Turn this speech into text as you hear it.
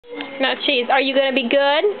Not cheese. Are you gonna be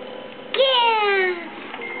good? Yeah.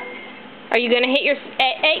 Are you gonna hit your...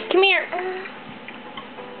 Hey, come here.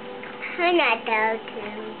 I'm not going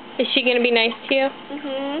to. Is she gonna be nice to you?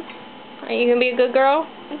 Mhm. Are you gonna be a good girl?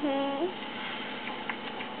 Mhm.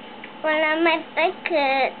 Well, I'm my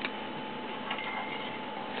bucket.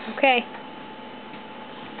 Okay.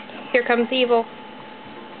 Here comes evil.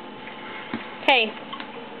 Hey.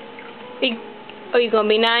 You gonna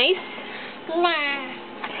be nice? Nah.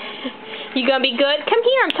 You gonna be good? Come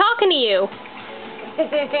here, I'm talking to you.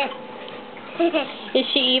 Is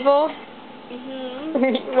she evil?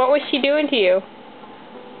 Mhm. What was she doing to you?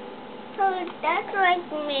 Oh, that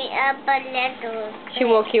woke me up a little bit. She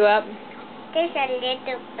woke you up? Just a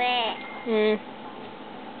little bit. Mm.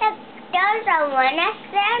 Those are one of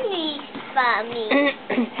Sammy's for me.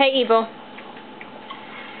 Hey, evil.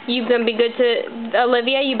 You gonna be good to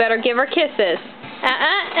Olivia? You better give her kisses.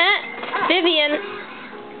 Vivian.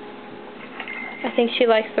 I think she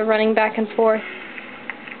likes the running back and forth.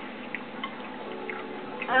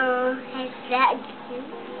 Oh, is that cute?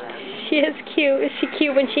 She is cute. Is she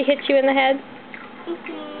cute when she hits you in the head?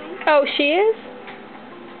 Mhm. Oh, she is?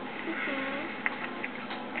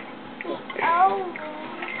 Mhm. Oh.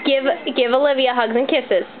 Give Olivia hugs and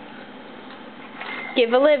kisses.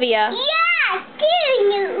 Give Olivia. Yeah, give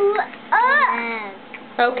you.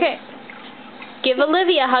 Okay. Give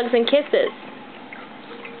Olivia hugs and kisses.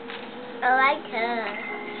 I like her.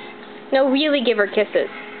 No, really give her kisses.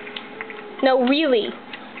 No, really.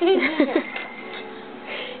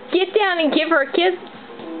 Get down and give her a kiss.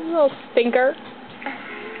 Little stinker.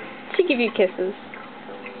 She give you kisses.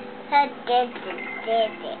 I did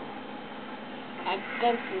it.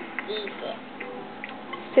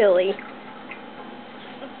 Silly.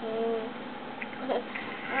 Oh,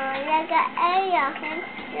 look at Aya.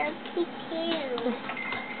 That's so cute.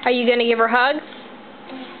 Are you gonna give her hugs?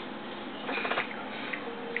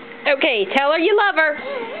 Okay, tell her you love her.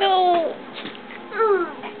 No.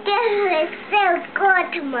 This is so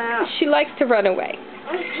good, Mom. She likes to run away.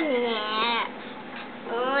 Yeah.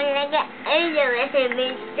 Oh, look at Aya.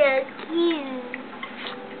 It's so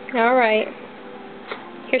cute. All right.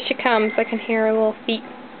 Here she comes. I can hear her little feet.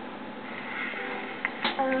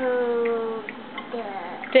 Oh,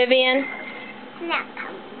 Vivian. not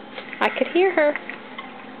I could hear her.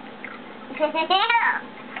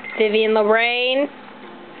 Vivian Lorraine.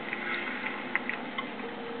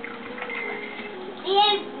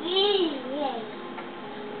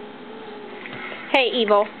 Hey,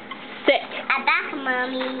 evil. Sit. I'm back,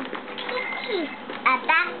 Mommy. I'm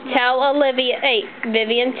back. Tell Olivia. Hey,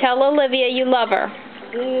 Vivian, tell Olivia you love her.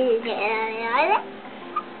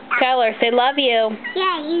 Tell her, say love you.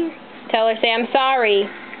 Yeah, you. Tell her, say I'm sorry.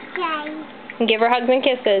 Yeah. And give her hugs and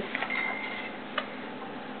kisses.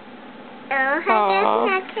 Oh, Aw.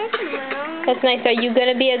 that's not good, Mom. That's nice. Are you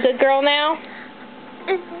going to be a good girl now?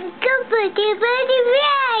 You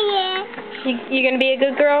going to be a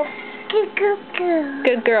good girl?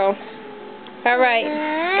 Good girl. All right.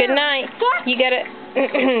 Good night. You gotta.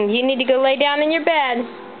 You need to go lay down in your bed.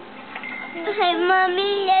 Hey,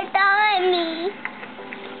 Mommy, you're on me.